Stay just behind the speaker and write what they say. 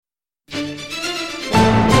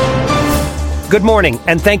Good morning,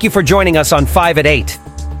 and thank you for joining us on 5 at 8.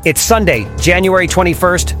 It's Sunday, January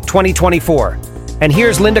 21st, 2024. And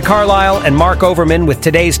here's Linda Carlisle and Mark Overman with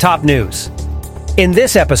today's top news. In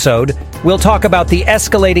this episode, we'll talk about the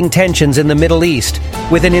escalating tensions in the Middle East,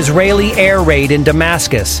 with an Israeli air raid in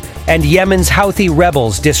Damascus and Yemen's Houthi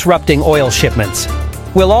rebels disrupting oil shipments.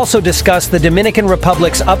 We'll also discuss the Dominican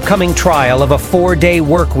Republic's upcoming trial of a 4-day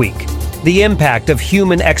work week, the impact of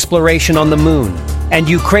human exploration on the moon, and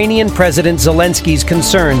Ukrainian President Zelensky's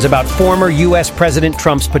concerns about former U.S. President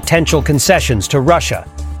Trump's potential concessions to Russia.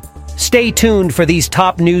 Stay tuned for these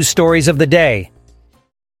top news stories of the day.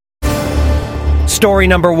 Story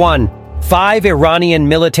number 1. 5 Iranian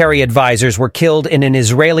military advisors were killed in an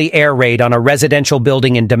Israeli air raid on a residential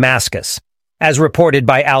building in Damascus, as reported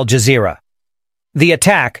by Al Jazeera. The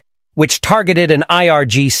attack, which targeted an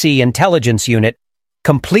IRGC intelligence unit,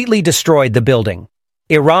 completely destroyed the building.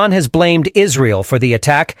 Iran has blamed Israel for the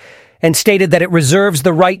attack and stated that it reserves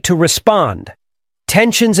the right to respond.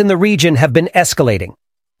 Tensions in the region have been escalating,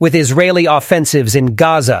 with Israeli offensives in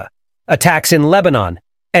Gaza, attacks in Lebanon,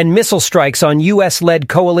 and missile strikes on U.S.-led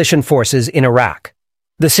coalition forces in Iraq.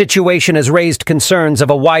 The situation has raised concerns of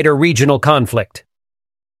a wider regional conflict.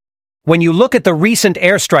 When you look at the recent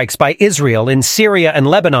airstrikes by Israel in Syria and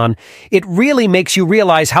Lebanon, it really makes you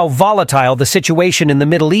realize how volatile the situation in the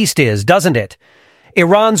Middle East is, doesn't it?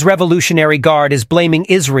 Iran's Revolutionary Guard is blaming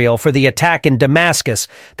Israel for the attack in Damascus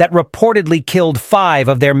that reportedly killed 5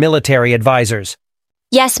 of their military advisors.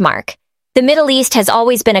 Yes, Mark. The Middle East has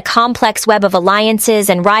always been a complex web of alliances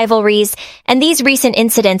and rivalries, and these recent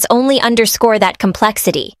incidents only underscore that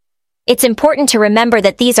complexity. It's important to remember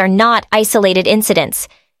that these are not isolated incidents.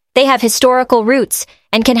 They have historical roots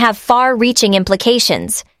and can have far-reaching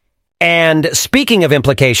implications. And speaking of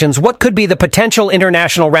implications, what could be the potential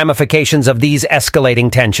international ramifications of these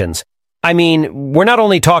escalating tensions? I mean, we're not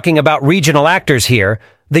only talking about regional actors here,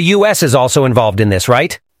 the U.S. is also involved in this,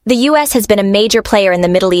 right? The U.S. has been a major player in the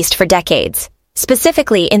Middle East for decades.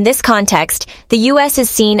 Specifically, in this context, the U.S. is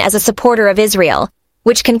seen as a supporter of Israel,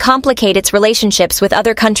 which can complicate its relationships with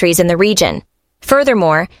other countries in the region.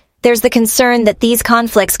 Furthermore, there's the concern that these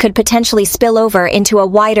conflicts could potentially spill over into a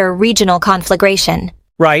wider regional conflagration.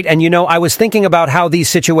 Right, and I was thinking about how these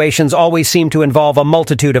situations always seem to involve a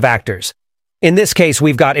multitude of actors. In this case,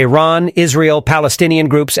 we've got Iran, Israel, Palestinian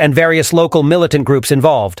groups, and various local militant groups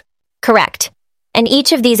involved. Correct. And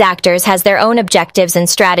each of these actors has their own objectives and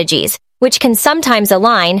strategies, which can sometimes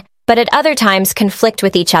align, but at other times conflict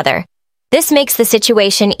with each other. This makes the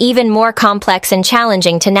situation even more complex and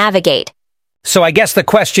challenging to navigate. So I guess the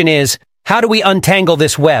question is, how do we untangle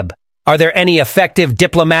this web? Are there any effective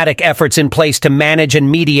diplomatic efforts in place to manage and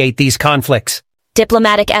mediate these conflicts?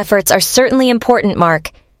 Diplomatic efforts are certainly important, Mark,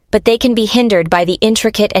 but they can be hindered by the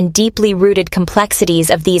intricate and deeply rooted complexities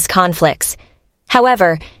of these conflicts.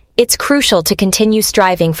 However, it's crucial to continue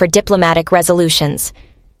striving for diplomatic resolutions.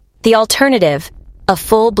 The alternative, a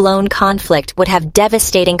full-blown conflict, would have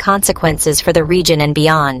devastating consequences for the region and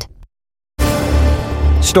beyond.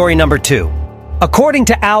 Story number 2. According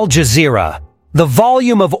to Al Jazeera, the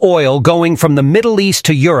volume of oil going from the Middle East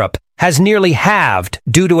to Europe has nearly halved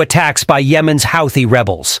due to attacks by Yemen's Houthi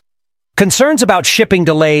rebels. Concerns about shipping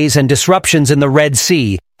delays and disruptions in the Red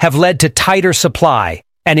Sea have led to tighter supply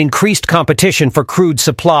and increased competition for crude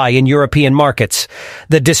supply in European markets.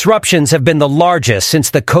 The disruptions have been the largest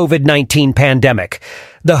since the COVID-19 pandemic.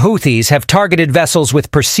 The Houthis have targeted vessels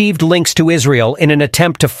with perceived links to Israel in an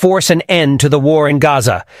attempt to force an end to the war in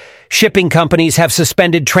Gaza. Shipping companies have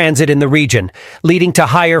suspended transit in the region, leading to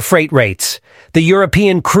higher freight rates. The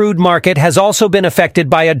European crude market has also been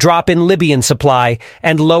affected by a drop in Libyan supply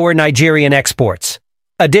and lower Nigerian exports.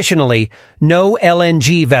 Additionally, no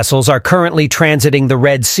LNG vessels are currently transiting the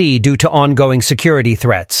Red Sea due to ongoing security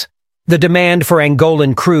threats. The demand for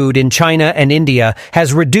Angolan crude in China and India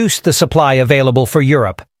has reduced the supply available for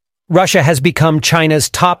Europe. Russia has become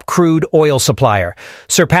China's top crude oil supplier,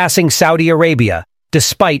 surpassing Saudi Arabia,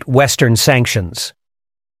 despite Western sanctions.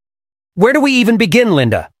 Where do we even begin,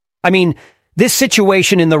 Linda? I mean, this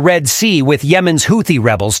situation in the Red Sea with Yemen's Houthi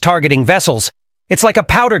rebels targeting vessels, it's like a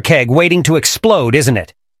powder keg waiting to explode, isn't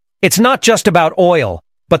it? It's not just about oil,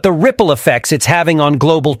 but the ripple effects it's having on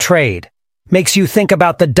global trade. Makes you think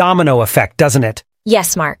about the domino effect, doesn't it?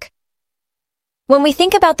 Yes, Mark. When we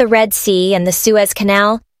think about the Red Sea and the Suez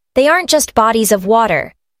Canal, they aren't just bodies of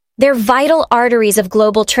water. They're vital arteries of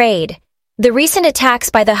global trade. The recent attacks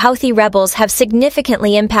by the Houthi rebels have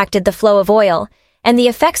significantly impacted the flow of oil, and the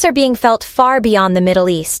effects are being felt far beyond the Middle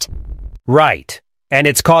East. Right. And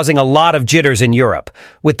it's causing a lot of jitters in Europe,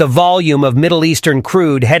 with the volume of Middle Eastern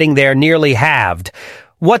crude heading there nearly halved.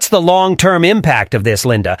 What's the long-term impact of this,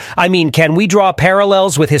 Linda? I mean, can we draw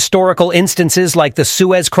parallels with historical instances like the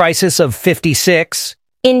Suez Crisis of '56?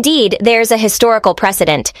 Indeed, there's a historical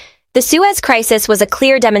precedent. The Suez Crisis was a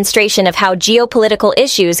clear demonstration of how geopolitical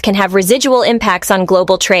issues can have residual impacts on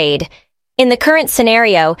global trade. In the current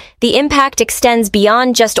scenario, the impact extends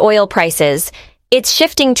beyond just oil prices. It's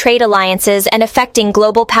shifting trade alliances and affecting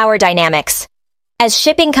global power dynamics. As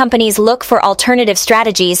shipping companies look for alternative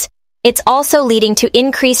strategies, it's also leading to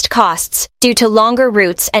increased costs due to longer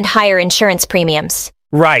routes and higher insurance premiums.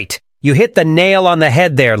 Right. You hit the nail on the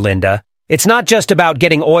head there, Linda. It's not just about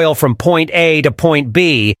getting oil from point A to point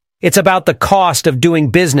B. It's about the cost of doing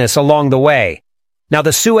business along the way. Now,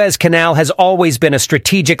 the Suez Canal has always been a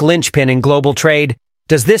strategic linchpin in global trade.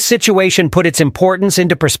 Does this situation put its importance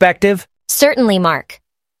into perspective? Certainly, Mark.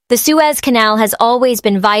 The Suez Canal has always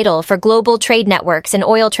been vital for global trade networks and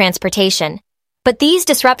oil transportation. But these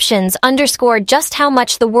disruptions underscore just how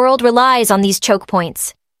much the world relies on these choke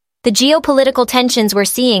points. The geopolitical tensions we're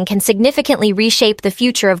seeing can significantly reshape the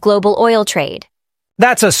future of global oil trade.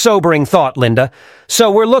 That's a sobering thought, Linda. So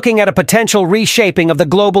we're looking at a potential reshaping of the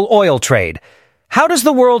global oil trade. How does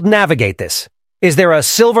the world navigate this? Is there a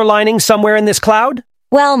silver lining somewhere in this cloud?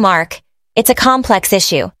 Well, Mark, it's a complex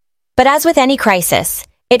issue. But as with any crisis,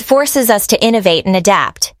 it forces us to innovate and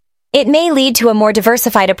adapt. It may lead to a more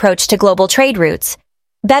diversified approach to global trade routes,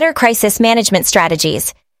 better crisis management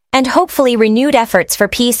strategies, and hopefully renewed efforts for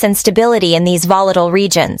peace and stability in these volatile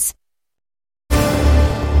regions.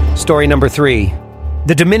 Story number 3.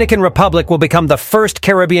 The Dominican Republic will become the first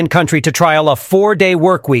Caribbean country to trial a 4-day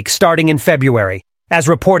workweek starting in February, as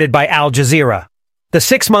reported by Al Jazeera. The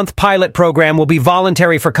 6-month pilot program will be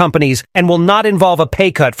voluntary for companies and will not involve a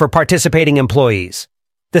pay cut for participating employees.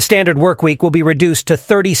 The standard workweek will be reduced to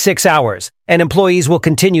 36 hours, and employees will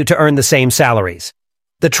continue to earn the same salaries.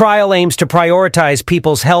 The trial aims to prioritize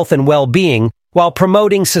people's health and well-being while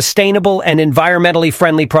promoting sustainable and environmentally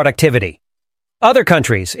friendly productivity. Other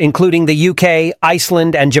countries, including the UK,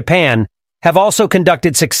 Iceland, and Japan, have also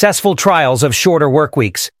conducted successful trials of shorter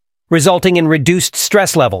workweeks, resulting in reduced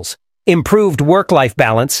stress levels, improved work-life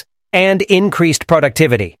balance, and increased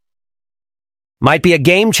productivity. Might be a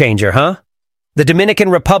game changer, huh? The Dominican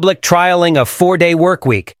Republic trialing a 4-day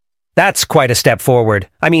workweek. That's quite a step forward.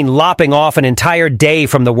 I mean, lopping off an entire day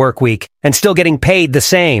from the workweek and still getting paid the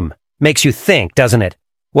same. Makes you think, doesn't it?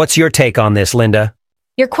 What's your take on this, Linda?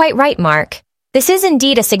 You're quite right, Mark. This is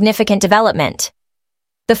indeed a significant development.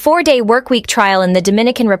 The 4-day workweek trial in the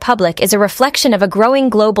Dominican Republic is a reflection of a growing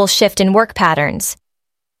global shift in work patterns.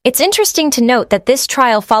 It's interesting to note that this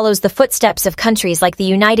trial follows the footsteps of countries like the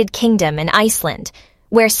United Kingdom and Iceland,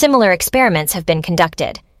 where similar experiments have been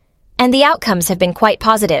conducted. And the outcomes have been quite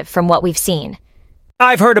positive from what we've seen.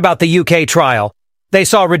 I've heard about the UK trial. They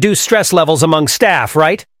saw reduced stress levels among staff,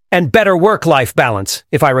 right? And better work-life balance,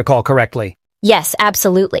 if I recall correctly. Yes,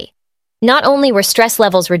 absolutely. Not only were stress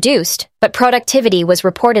levels reduced, but productivity was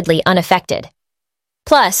reportedly unaffected.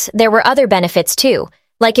 Plus, there were other benefits too,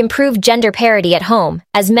 like improved gender parity at home,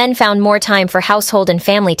 as men found more time for household and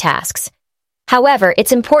family tasks. However,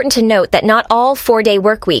 it's important to note that not all 4-day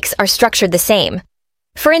workweeks are structured the same.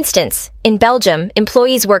 For instance, in Belgium,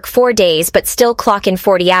 employees work 4 days but still clock in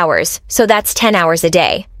 40 hours, so that's 10 hours a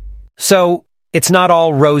day. So, it's not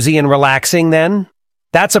all rosy and relaxing then?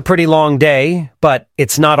 That's a pretty long day, but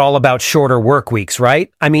it's not all about shorter work weeks,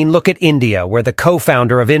 right? I mean, look at India, where the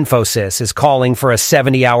co-founder of Infosys is calling for a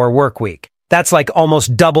 70-hour work week. That's like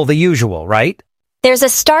almost double the usual, right? There's a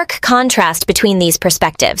stark contrast between these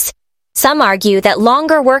perspectives. Some argue that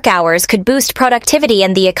longer work hours could boost productivity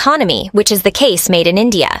and the economy, which is the case made in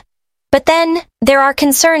India. But then, there are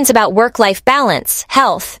concerns about work-life balance,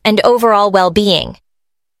 health, and overall well-being.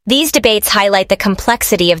 These debates highlight the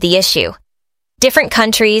complexity of the issue. Different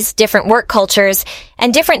countries, different work cultures,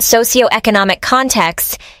 and different socioeconomic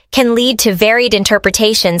contexts can lead to varied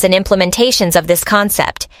interpretations and implementations of this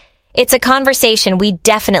concept. It's a conversation we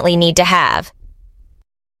definitely need to have.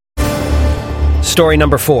 Story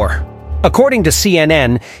number 4. According to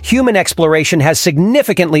CNN, human exploration has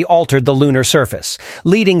significantly altered the lunar surface,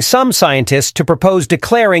 leading some scientists to propose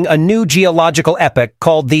declaring a new geological epoch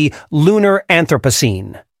called the Lunar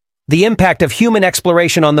Anthropocene. The impact of human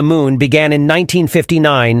exploration on the moon began in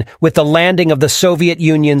 1959 with the landing of the Soviet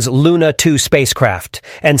Union's Luna 2 spacecraft,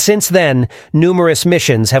 and since then, numerous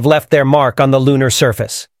missions have left their mark on the lunar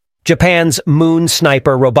surface. Japan's Moon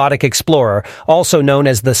Sniper robotic explorer, also known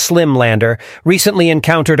as the Slim Lander, recently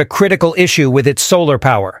encountered a critical issue with its solar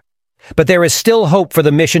power. But there is still hope for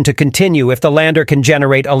the mission to continue if the lander can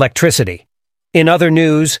generate electricity. In other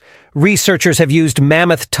news, researchers have used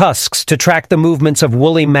mammoth tusks to track the movements of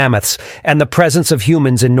woolly mammoths and the presence of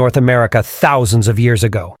humans in North America thousands of years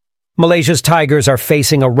ago. Malaysia's tigers are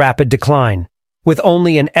facing a rapid decline, with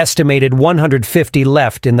only an estimated 150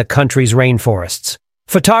 left in the country's rainforests.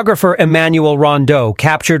 Photographer Emmanuel Rondeau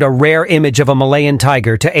captured a rare image of a Malayan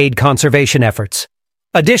tiger to aid conservation efforts.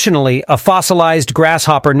 Additionally, a fossilized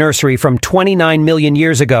grasshopper nursery from 29 million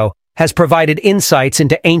years ago has provided insights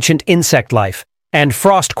into ancient insect life, and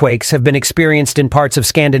frostquakes have been experienced in parts of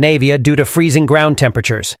Scandinavia due to freezing ground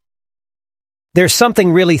temperatures. There's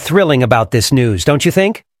something really thrilling about this news, don't you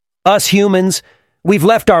think? Us humans, we've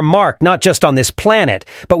left our mark not just on this planet,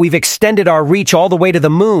 but we've extended our reach all the way to the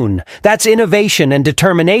moon. That's innovation and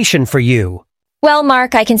determination for you. Well,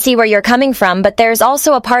 Mark, I can see where you're coming from, but there's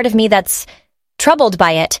also a part of me that's troubled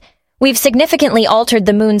by it. We've significantly altered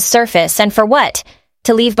the moon's surface, and for what?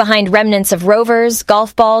 To leave behind remnants of rovers,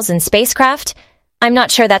 golf balls, and spacecraft? I'm not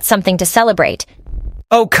sure that's something to celebrate.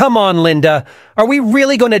 Oh, come on, Linda. Are we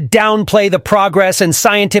really going to downplay the progress and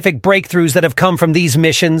scientific breakthroughs that have come from these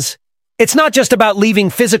missions? It's not just about leaving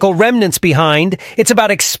physical remnants behind, it's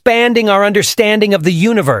about expanding our understanding of the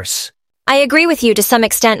universe. I agree with you to some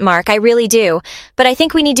extent, Mark, I really do, but I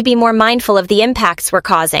think we need to be more mindful of the impacts we're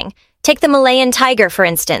causing. Take the Malayan tiger, for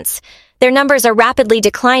instance. Their numbers are rapidly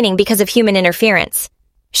declining because of human interference.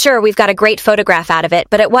 Sure, we've got a great photograph out of it,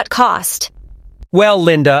 but at what cost? Well,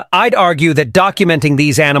 Linda, I'd argue that documenting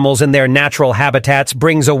these animals in their natural habitats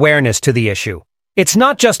brings awareness to the issue. It's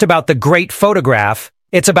not just about the great photograph,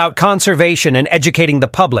 it's about conservation and educating the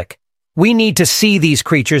public. We need to see these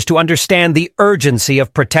creatures to understand the urgency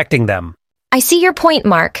of protecting them. I see your point,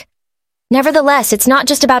 Mark. Nevertheless, it's not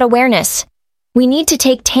just about awareness. We need to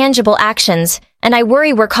take tangible actions, and I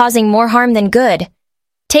worry we're causing more harm than good.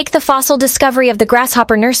 Take the fossil discovery of the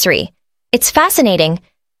grasshopper nursery. It's fascinating,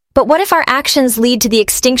 but what if our actions lead to the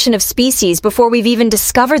extinction of species before we've even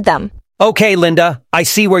discovered them? Okay, Linda, I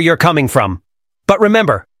see where you're coming from. But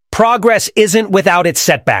remember, progress isn't without its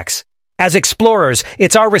setbacks. As explorers,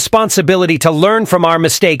 it's our responsibility to learn from our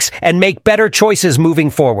mistakes and make better choices moving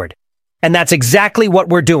forward. And that's exactly what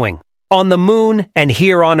we're doing, on the moon and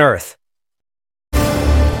here on Earth.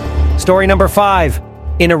 Story number 5.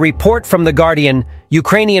 In a report from The Guardian,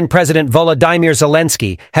 Ukrainian President Volodymyr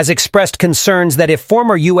Zelensky has expressed concerns that if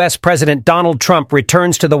former U.S. President Donald Trump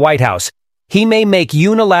returns to the White House, he may make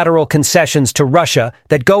unilateral concessions to Russia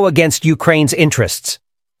that go against Ukraine's interests.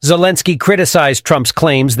 Zelensky criticized Trump's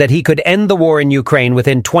claims that he could end the war in Ukraine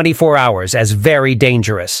within 24 hours as very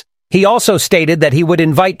dangerous. He also stated that he would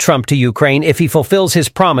invite Trump to Ukraine if he fulfills his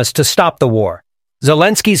promise to stop the war.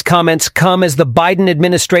 Zelensky's comments come as the Biden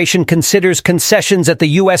administration considers concessions at the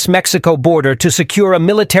U.S.-Mexico border to secure a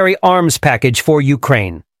military arms package for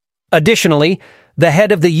Ukraine. Additionally, the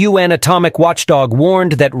head of the UN atomic watchdog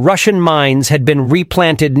warned that Russian mines had been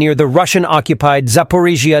replanted near the Russian-occupied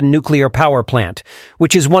Zaporizhzhia nuclear power plant,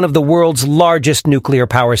 which is one of the world's largest nuclear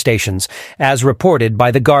power stations, as reported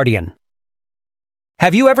by The Guardian.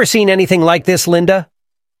 Have you ever seen anything like this, Linda?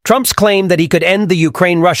 Trump's claim that he could end the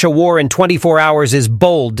Ukraine-Russia war in 24 hours is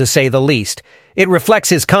bold, to say the least. It reflects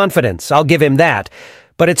his confidence, I'll give him that,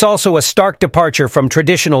 but it's also a stark departure from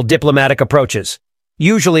traditional diplomatic approaches.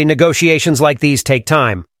 Usually, negotiations like these take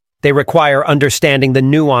time. They require understanding the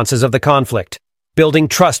nuances of the conflict, building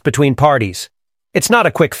trust between parties. It's not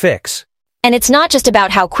a quick fix. And it's not just about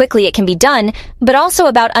how quickly it can be done, but also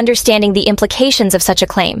about understanding the implications of such a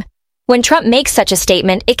claim. When Trump makes such a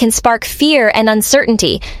statement, it can spark fear and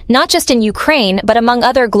uncertainty, not just in Ukraine, but among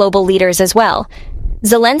other global leaders as well.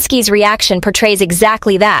 Zelensky's reaction portrays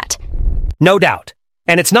exactly that. No doubt.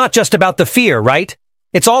 And it's not just about the fear, right?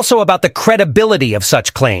 It's also about the credibility of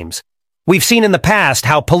such claims. We've seen in the past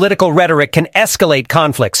how political rhetoric can escalate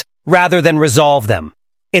conflicts rather than resolve them.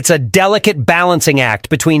 It's a delicate balancing act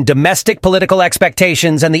between domestic political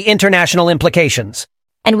expectations and the international implications.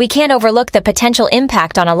 And we can't overlook the potential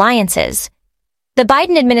impact on alliances. The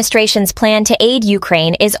Biden administration's plan to aid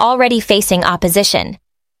Ukraine is already facing opposition.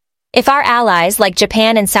 If our allies, like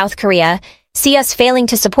Japan and South Korea, see us failing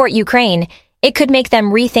to support Ukraine, it could make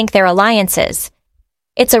them rethink their alliances.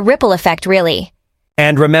 It's a ripple effect, really.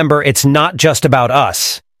 And remember, it's not just about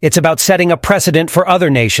us. It's about setting a precedent for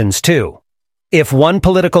other nations, too. If one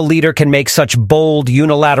political leader can make such bold,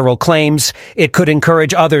 unilateral claims, it could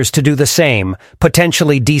encourage others to do the same,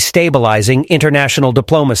 potentially destabilizing international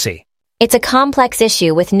diplomacy. It's a complex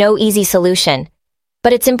issue with no easy solution.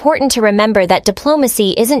 But it's important to remember that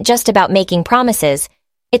diplomacy isn't just about making promises.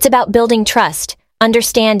 It's about building trust,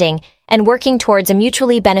 understanding, and working towards a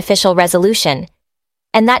mutually beneficial resolution.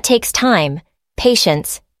 And that takes time,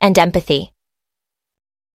 patience, and empathy.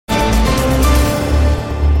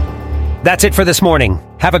 That's it for this morning.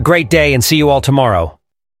 Have a great day and see you all tomorrow.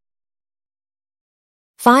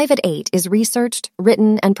 5 at 8 is researched,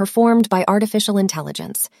 written, and performed by artificial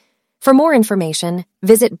intelligence. For more information,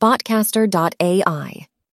 visit botcaster.ai.